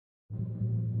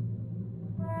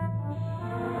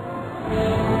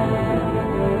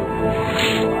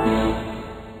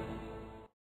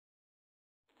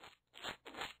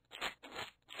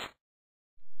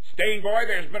Stainboy,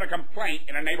 there's been a complaint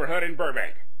in a neighborhood in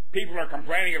Burbank. People are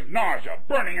complaining of nausea,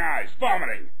 burning eyes,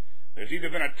 vomiting. There's either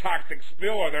been a toxic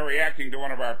spill or they're reacting to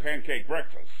one of our pancake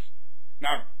breakfasts.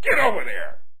 Now get over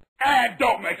there! And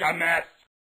don't make a mess!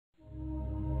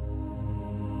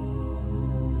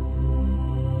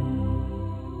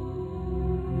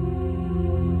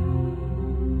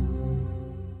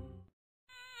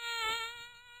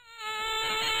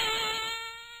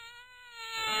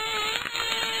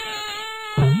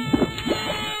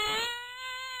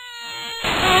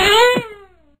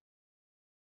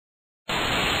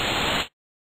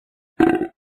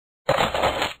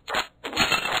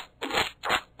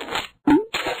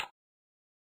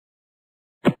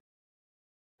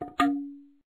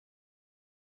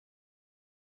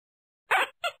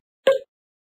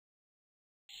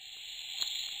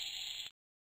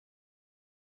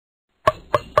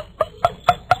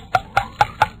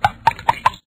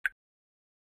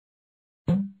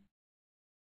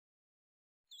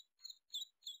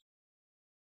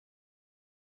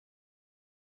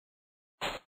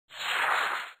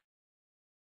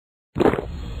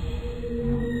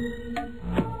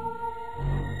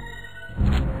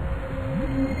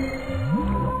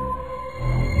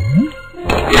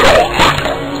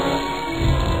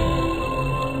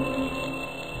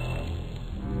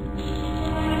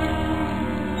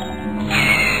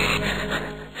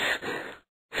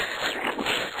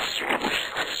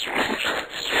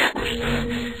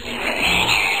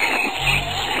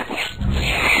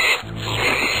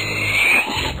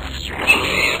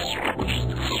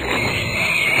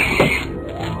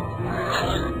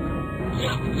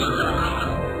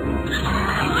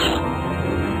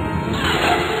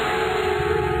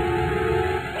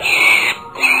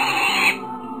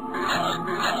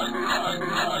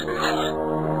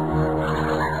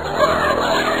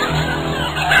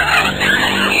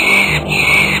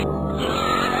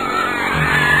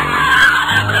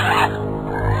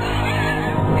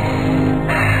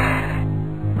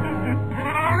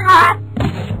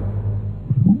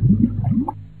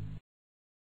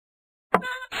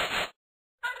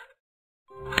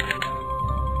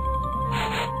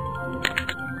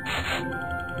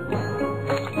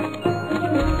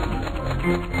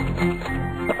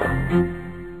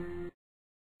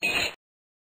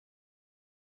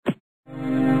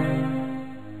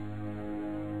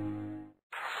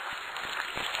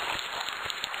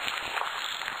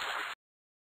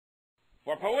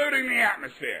 For polluting the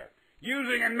atmosphere,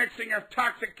 using and mixing of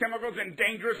toxic chemicals in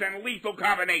dangerous and lethal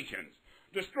combinations,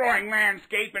 destroying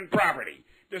landscape and property,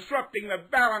 disrupting the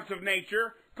balance of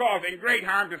nature, causing great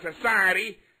harm to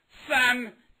society.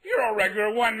 Son, you're a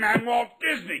regular one-man Walt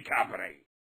Disney Company.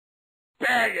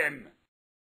 Begging.